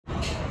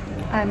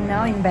I'm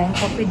now in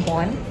Bangkok with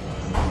Bon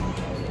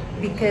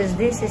because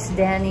this is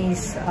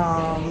Danny's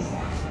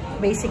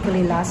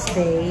basically last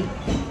day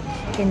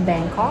in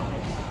Bangkok.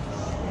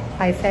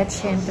 I fetched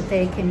him to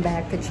take him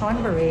back to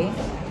Chonburi,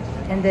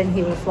 and then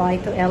he will fly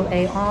to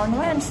LA on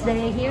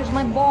Wednesday. Here's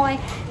my boy.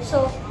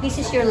 So this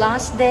is your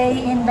last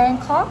day in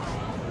Bangkok?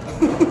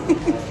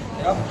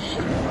 Yep.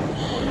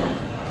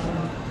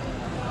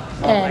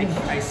 And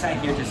I sat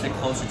here to sit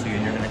closer to you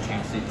and you're going to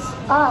change seats.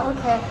 ah,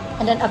 okay.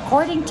 And then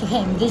according to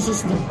him, this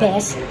is the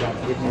best.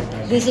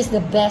 This is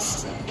the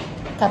best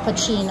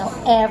cappuccino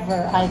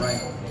ever.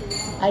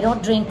 I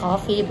don't drink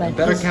coffee, but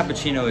Better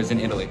cappuccino is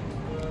in Italy.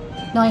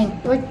 no,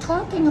 we're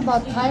talking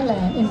about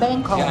Thailand in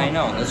Bangkok. Yeah, I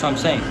know. That's what I'm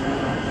saying.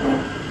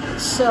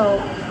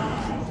 So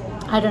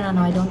I don't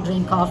know. I don't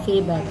drink coffee,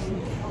 but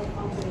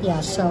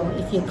yeah. So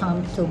if you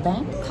come to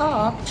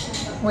Bangkok,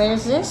 where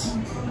is this?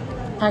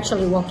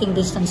 Actually, walking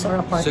distance or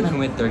apartment.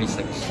 Sukhumvit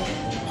 36.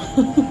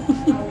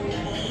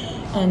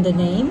 And the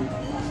name?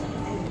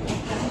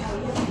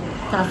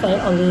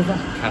 Cafe Oliva.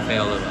 Cafe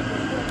Oliva.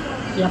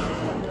 Yep.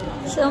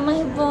 So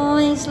my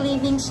boy is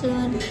leaving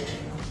soon.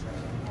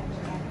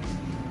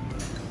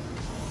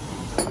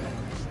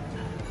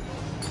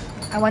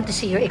 I want to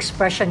see your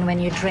expression when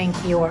you drink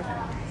your...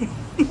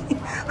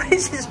 What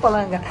is this,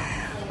 Palanga?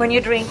 When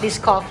you drink this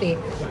coffee.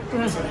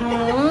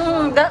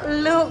 That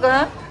look,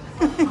 huh?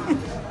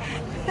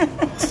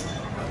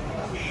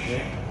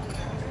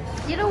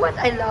 You know what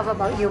I love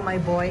about you, my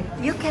boy?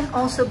 You can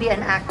also be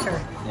an actor.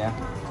 Yeah.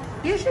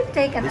 You should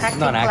take an This acting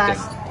is not class.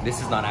 acting.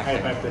 This is not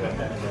acting.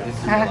 This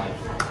is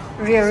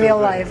real life. Real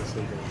life.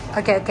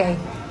 Okay, okay.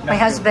 My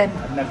husband.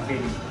 I'm not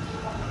feeling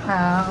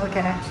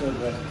Okay. so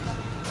good.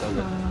 So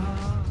good.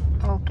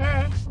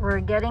 Okay, we're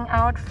getting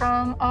out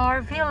from our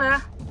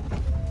villa.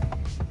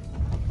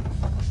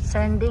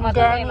 Sending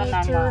Danny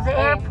to the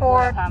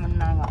airport.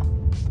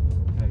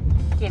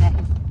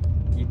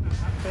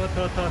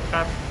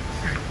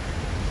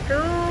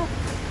 Two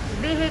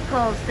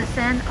vehicles to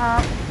send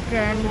off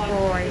Danny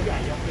boy.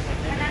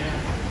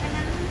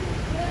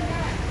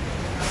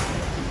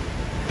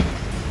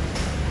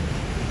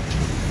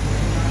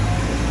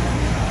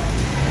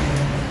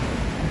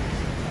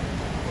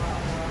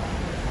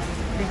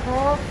 The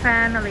whole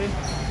family.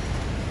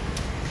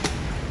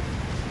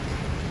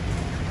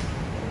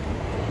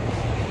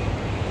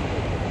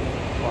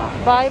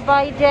 Bye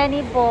bye,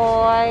 Danny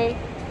boy.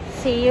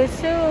 See you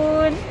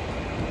soon.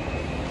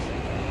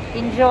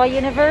 Enjoy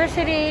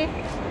university.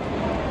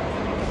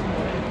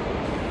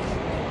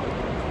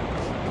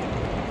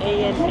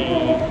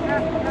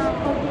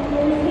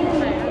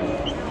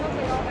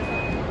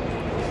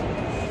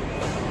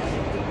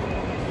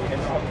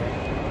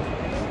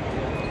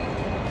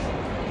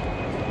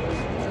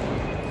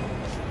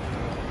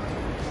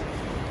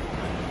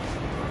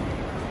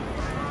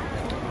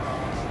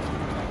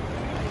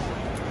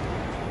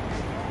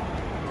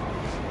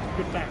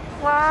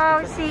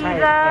 Wow, see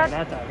that?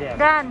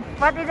 Dan,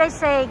 what did I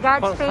say?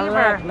 God's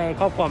favor. ใน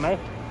ครอบครัวไหม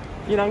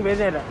ที่น้องเบส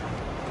เนี่ย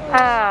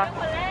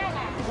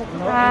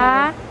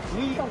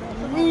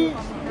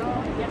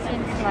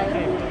Seems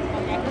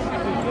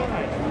like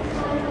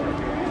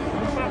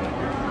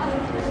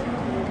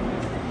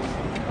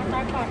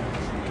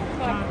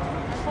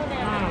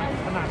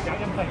ขนาดยัก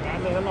ษ์ยังใส่งาน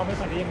เลยแล้วเราไม่ใ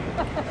ส่ได้ยังไง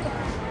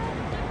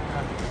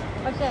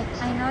okay,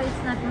 I know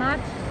it's not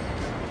much,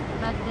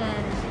 but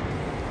then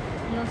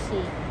you'll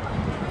see.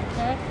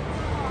 Okay?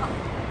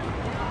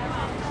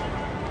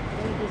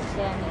 Look this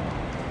Danny.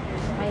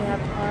 I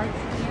have cards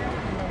here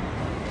and then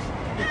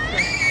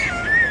picture.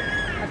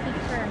 A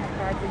picture and a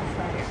card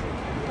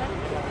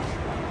inside.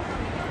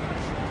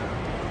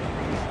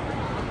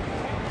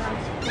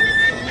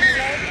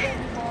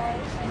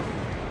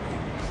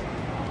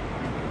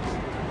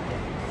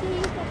 See,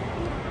 you can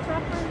eat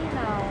properly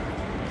now.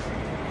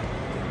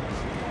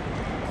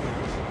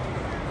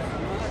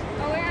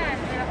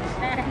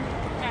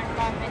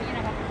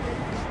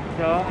 เ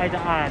ดี๋ยวไอจะ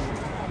อ่าน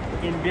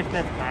in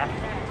business class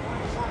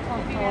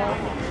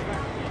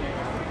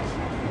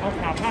เอา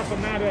ขาพาดบน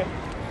หน้าด้วย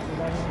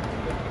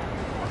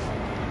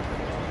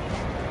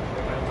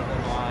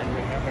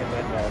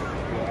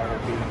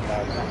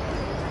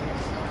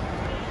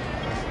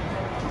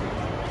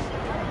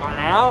มา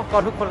แล้วก่อ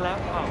นทุกคนแล้ว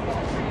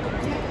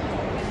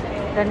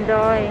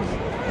Dandoy.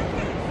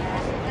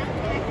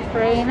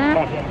 Pray na.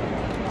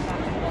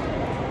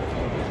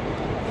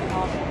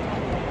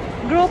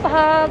 Group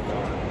hug.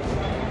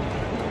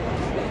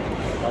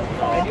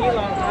 อันนี้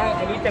ลองได้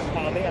อันนี้จะค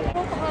อไม่อะไร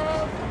Group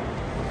hug.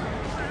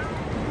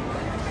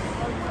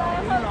 อั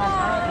นนี้ลองไ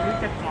ด้อันนี้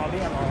จะคอไม่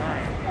อะไร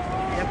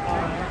ให้จะคอ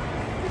นะ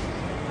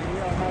อันนี้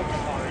ลองได้จะ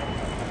คอไหม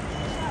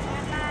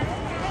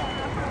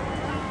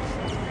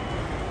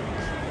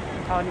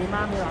คราวนี้ม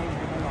ากไม่ลองอีก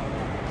ไม่ลองเล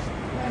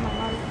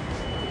ย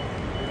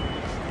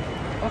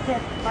โอเค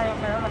ไปออก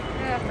ไปแล้ว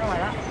ไม่ไหว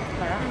แล้วไ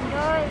ปแล้ว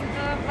Enjoy.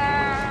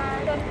 Bye.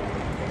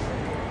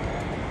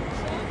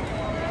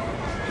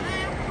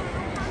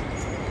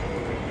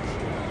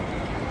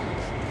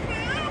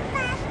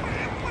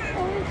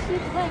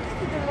 Give thanks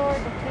to the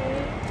Lord, okay?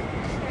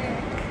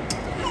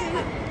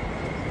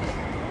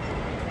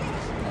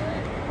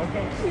 We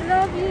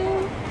love you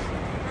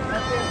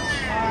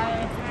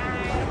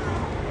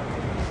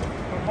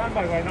คนบ้าน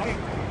บ่อยกว่าน้องอีก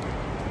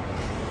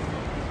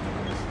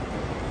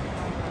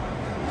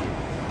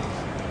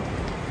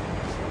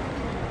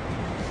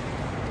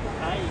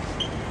ไป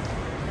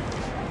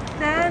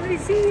Dan, we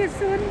see you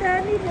soon,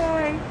 Danny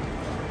boy.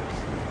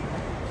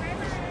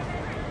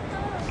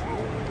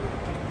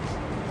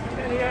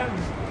 เรียน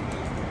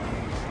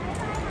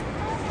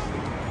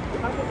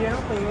ทั้งเรียนห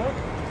นังสือ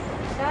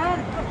Dan.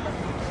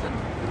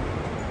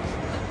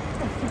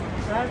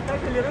 แล้ว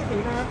จะเรียนหนังสือ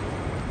นะ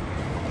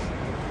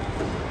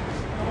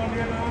ระวังเ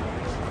รียนนะ